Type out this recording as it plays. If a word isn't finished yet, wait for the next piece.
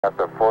Got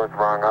the fourth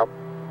rung up.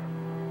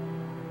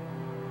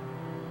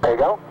 There you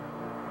go.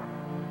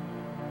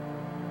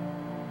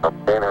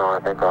 Okay, now I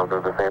think I'll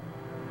do the same.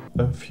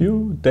 A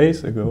few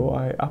days ago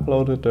I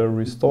uploaded a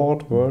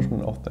restored version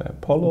of the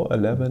Apollo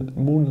 11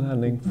 moon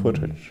landing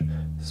footage,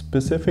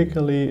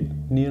 specifically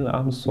Neil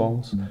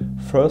Armstrong's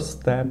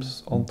first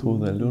steps onto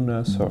the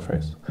lunar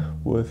surface,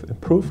 with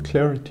improved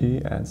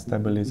clarity and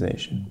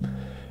stabilization.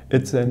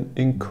 It's an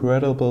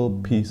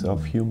incredible piece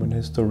of human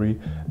history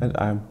and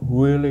I'm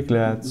really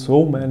glad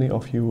so many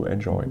of you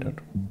enjoyed it.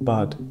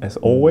 But as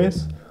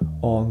always,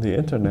 on the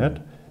internet,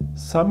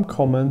 some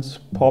comments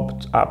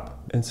popped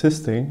up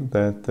insisting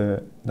that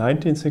the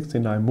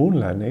 1969 moon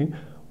landing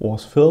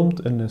was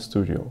filmed in the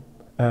studio.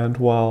 And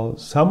while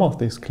some of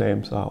these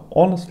claims are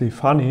honestly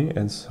funny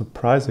and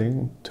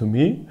surprising to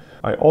me,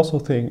 I also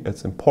think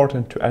it's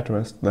important to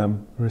address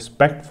them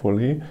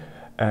respectfully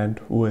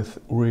and with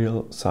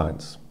real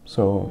science.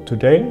 So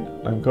today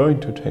I'm going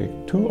to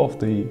take two of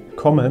the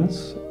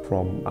comments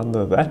from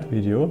under that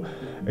video,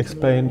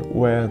 explain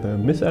where the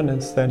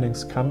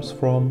misunderstandings comes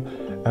from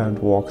and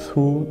walk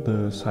through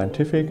the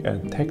scientific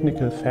and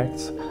technical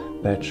facts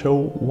that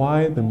show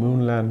why the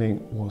moon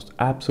landing was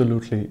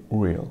absolutely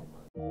real.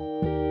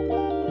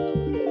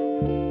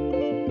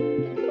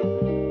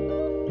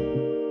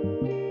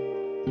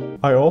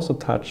 I also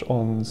touch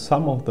on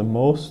some of the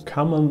most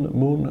common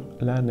moon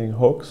landing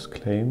hoax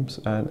claims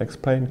and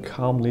explain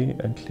calmly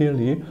and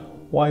clearly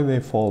why they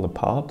fall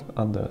apart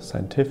under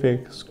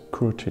scientific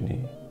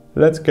scrutiny.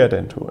 Let's get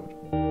into it.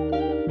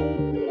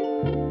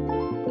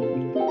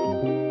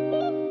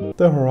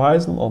 The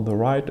horizon on the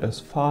right is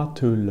far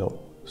too low.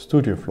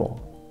 Studio floor,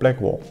 black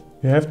wall.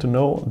 You have to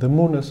know the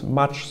moon is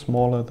much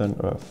smaller than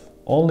Earth.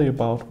 Only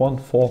about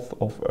 1/4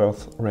 of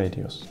Earth's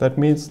radius. That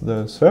means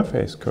the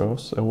surface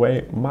curves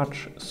away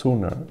much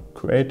sooner,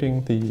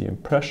 creating the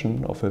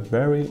impression of a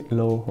very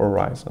low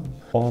horizon.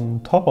 On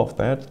top of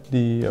that,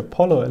 the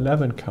Apollo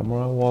 11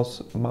 camera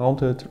was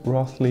mounted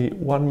roughly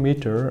 1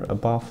 meter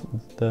above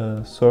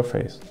the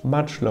surface,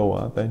 much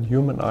lower than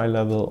human eye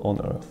level on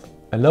Earth.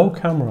 A low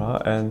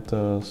camera and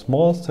a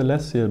small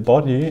celestial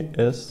body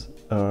is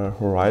a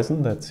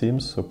horizon that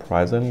seems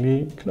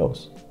surprisingly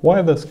close.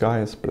 Why the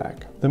sky is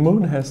black? The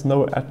moon has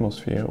no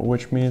atmosphere,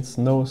 which means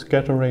no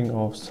scattering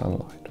of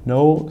sunlight.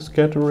 No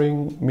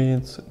scattering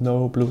means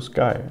no blue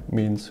sky,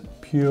 means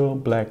pure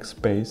black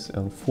space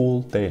and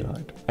full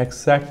daylight,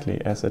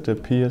 exactly as it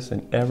appears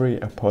in every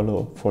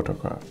Apollo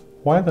photograph.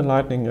 Why the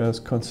lighting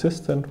is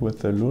consistent with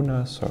the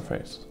lunar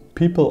surface?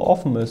 People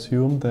often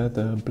assume that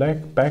a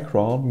black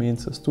background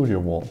means a studio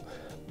wall,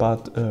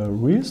 but a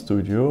real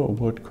studio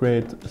would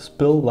create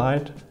spill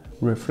light,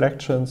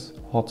 reflections,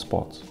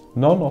 hotspots,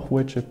 none of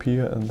which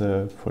appear in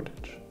the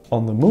footage.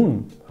 On the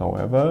moon,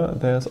 however,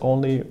 there's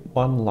only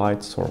one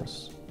light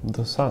source,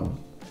 the sun.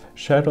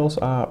 Shadows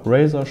are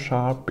razor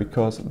sharp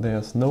because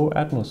there's no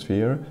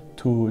atmosphere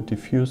to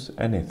diffuse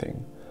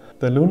anything.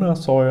 The lunar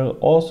soil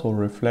also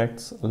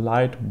reflects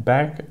light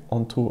back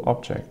onto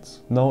objects,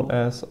 known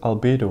as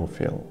albedo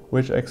fill,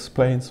 which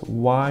explains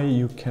why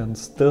you can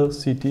still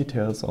see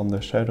details on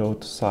the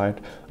shadowed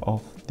side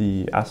of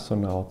the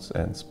astronauts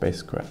and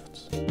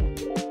spacecrafts.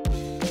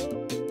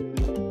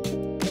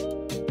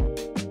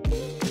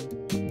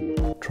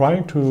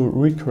 Trying to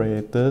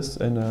recreate this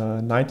in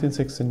a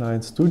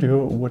 1969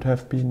 studio would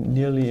have been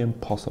nearly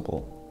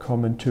impossible.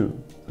 Comment 2.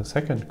 The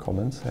second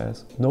comment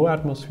says, no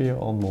atmosphere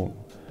on moon.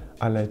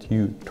 I let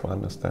you to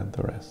understand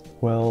the rest.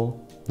 Well,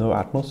 no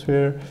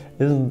atmosphere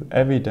isn't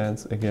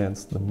evidence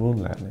against the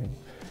moon landing.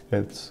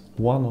 It's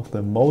one of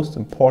the most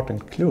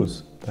important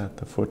clues that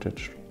the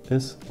footage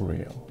is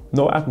real.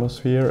 No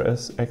atmosphere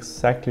is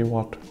exactly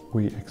what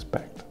we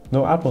expect.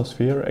 No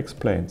atmosphere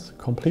explains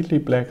completely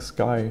black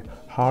sky,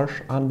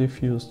 harsh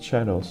undiffused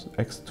shadows,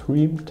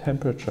 extreme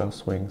temperature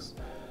swings,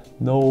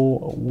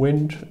 no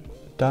wind,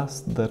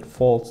 dust that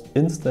falls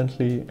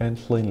instantly and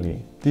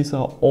cleanly. These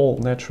are all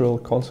natural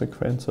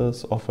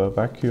consequences of a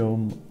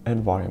vacuum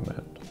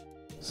environment.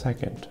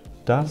 Second,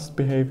 dust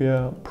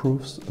behavior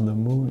proves the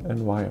moon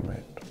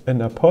environment.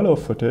 In Apollo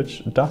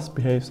footage, dust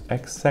behaves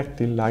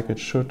exactly like it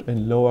should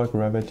in lower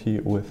gravity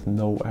with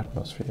no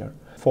atmosphere.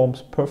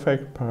 Forms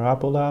perfect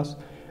parabolas,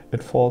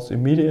 it falls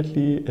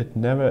immediately, it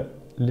never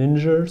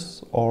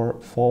lingers or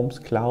forms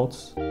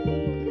clouds.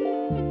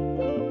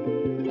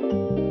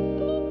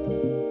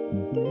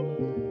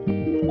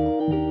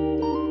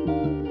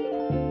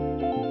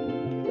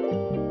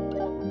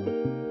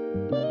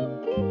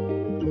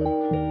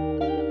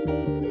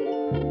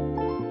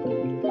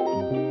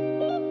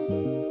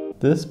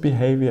 This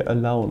behavior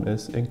alone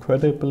is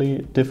incredibly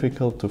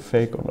difficult to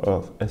fake on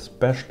Earth,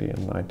 especially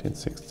in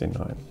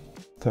 1969.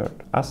 Third,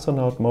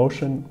 astronaut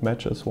motion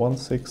matches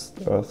 1/6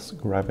 Earth's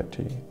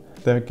gravity.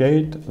 Their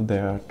gait,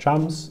 their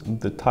jumps,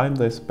 the time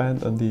they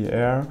spend in the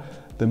air,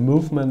 the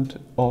movement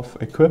of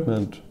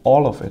equipment,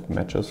 all of it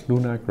matches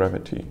lunar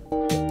gravity.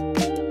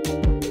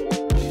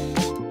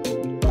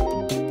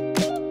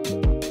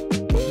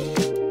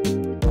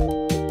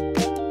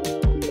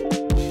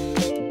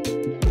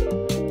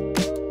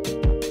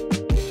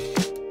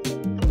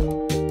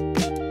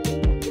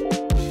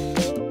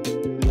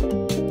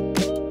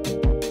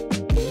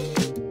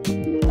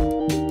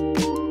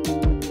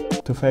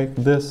 To fake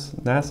this,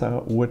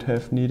 NASA would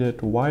have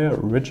needed wire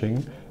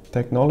rigging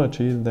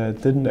technology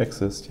that didn't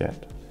exist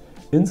yet.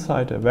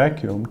 Inside a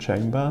vacuum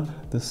chamber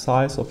the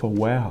size of a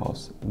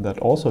warehouse that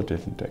also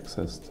didn't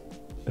exist.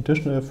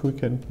 Additional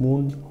frequent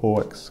moon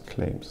hoax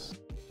claims.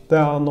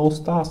 There are no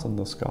stars in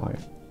the sky.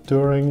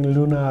 During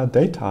lunar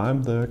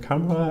daytime, the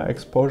camera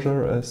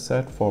exposure is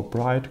set for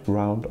bright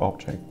ground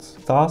objects.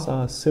 Stars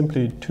are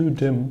simply too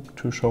dim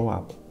to show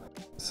up.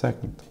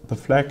 Second, the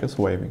flag is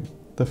waving.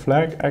 The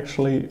flag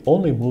actually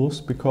only moves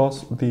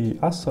because the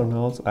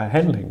astronauts are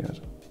handling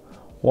it.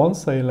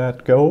 Once they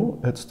let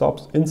go, it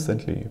stops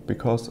instantly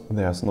because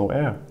there's no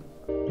air.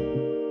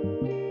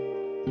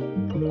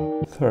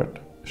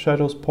 Third,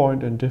 shadows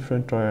point in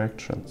different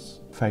directions.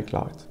 Fake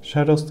lights.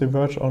 Shadows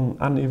diverge on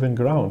uneven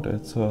ground.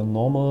 It's a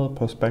normal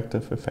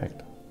perspective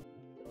effect.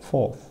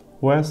 Fourth,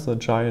 where's the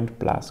giant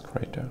blast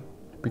crater?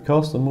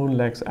 Because the moon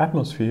lacks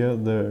atmosphere,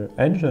 the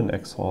engine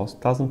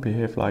exhaust doesn't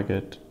behave like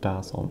it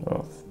does on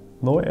Earth.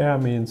 No air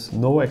means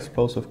no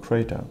explosive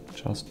crater,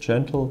 just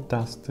gentle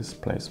dust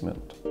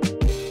displacement.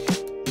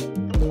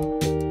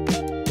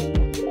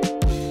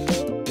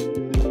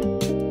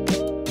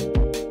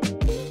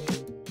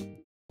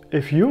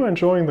 If you're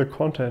enjoying the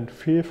content,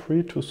 feel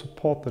free to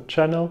support the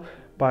channel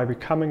by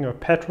becoming a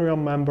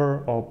Patreon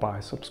member or by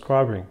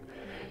subscribing.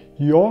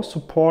 Your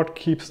support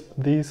keeps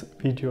these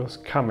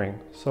videos coming,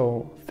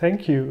 so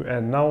thank you,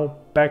 and now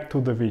back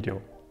to the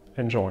video.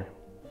 Enjoy!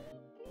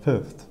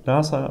 Fifth,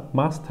 NASA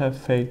must have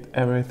faked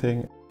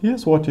everything.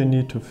 Here's what you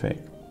need to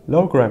fake.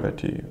 Low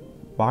gravity,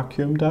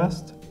 vacuum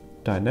dust,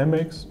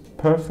 dynamics,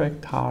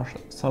 perfect harsh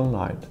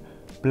sunlight,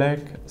 black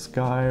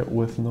sky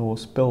with no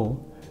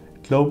spill,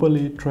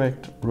 globally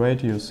tracked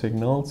radio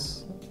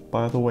signals,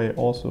 by the way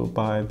also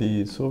by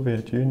the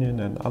Soviet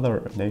Union and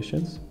other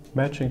nations,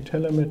 matching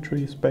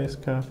telemetry,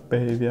 spacecraft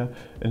behavior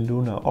in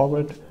lunar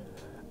orbit,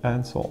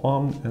 and so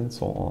on and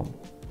so on.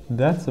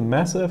 That's a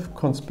massive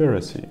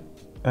conspiracy.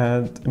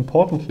 And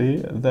importantly,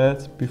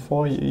 that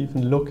before you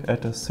even look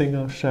at a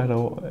single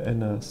shadow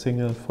in a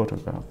single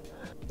photograph.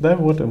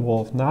 That would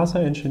involve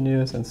NASA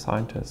engineers and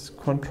scientists,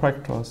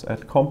 contractors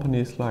at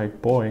companies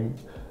like Boeing,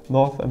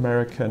 North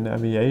American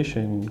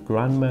Aviation,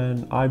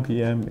 Grumman,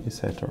 IBM,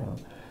 etc.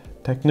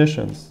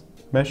 Technicians,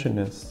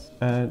 machinists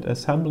and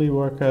assembly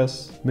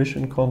workers,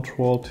 mission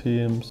control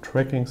teams,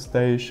 tracking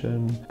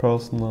station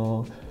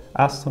personnel,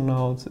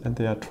 astronauts and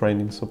their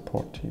training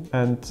support team,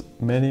 and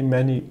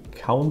many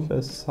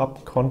countless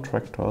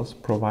subcontractors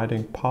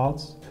providing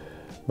parts,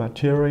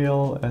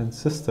 material and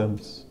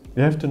systems.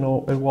 You have to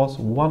know it was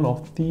one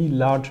of the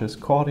largest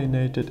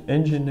coordinated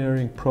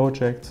engineering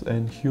projects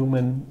in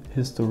human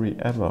history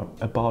ever.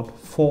 About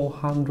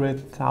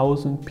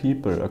 400,000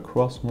 people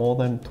across more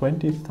than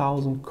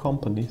 20,000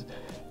 companies,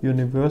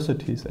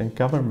 universities and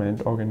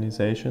government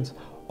organizations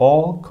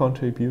all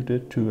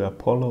contributed to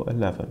Apollo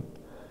 11.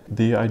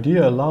 The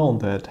idea alone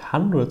that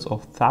hundreds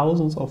of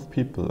thousands of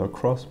people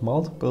across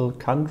multiple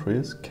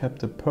countries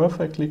kept a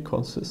perfectly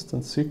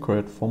consistent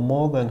secret for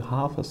more than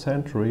half a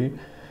century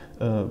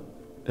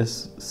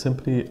is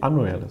simply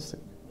unrealistic.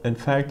 In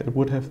fact, it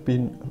would have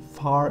been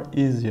far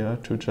easier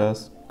to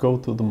just go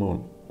to the moon,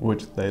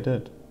 which they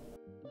did.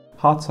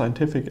 Hard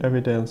scientific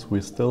evidence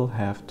we still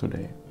have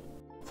today.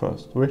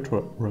 First,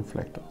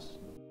 retroreflectors.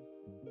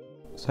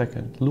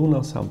 Second,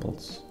 lunar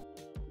samples.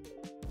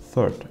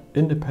 Third,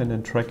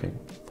 independent tracking.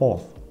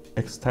 Fourth,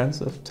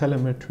 extensive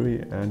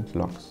telemetry and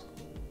logs.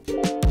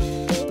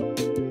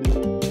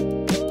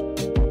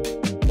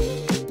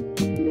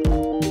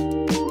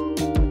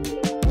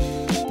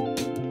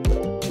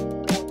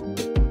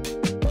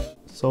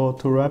 So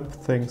to wrap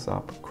things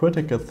up,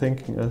 critical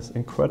thinking is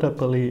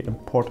incredibly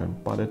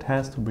important, but it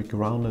has to be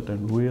grounded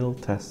in real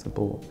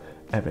testable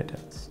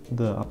evidence.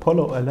 The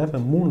Apollo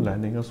 11 moon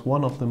landing is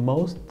one of the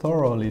most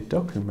thoroughly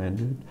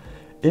documented,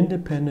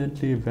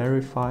 independently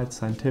verified,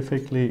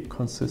 scientifically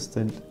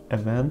consistent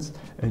events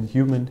in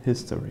human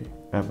history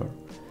ever.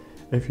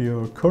 If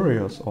you're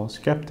curious or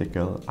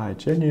skeptical, I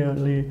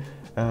genuinely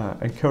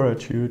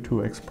encourage you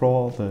to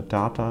explore the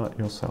data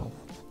yourself.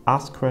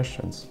 Ask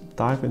questions,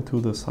 dive into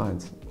the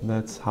science.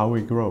 That's how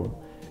we grow.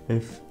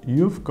 If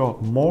you've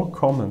got more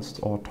comments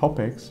or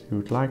topics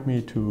you'd like me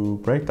to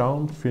break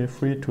down, feel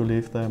free to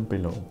leave them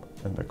below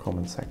in the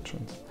comment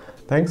sections.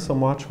 Thanks so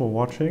much for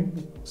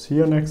watching. See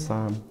you next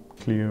time.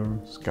 Clear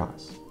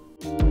skies.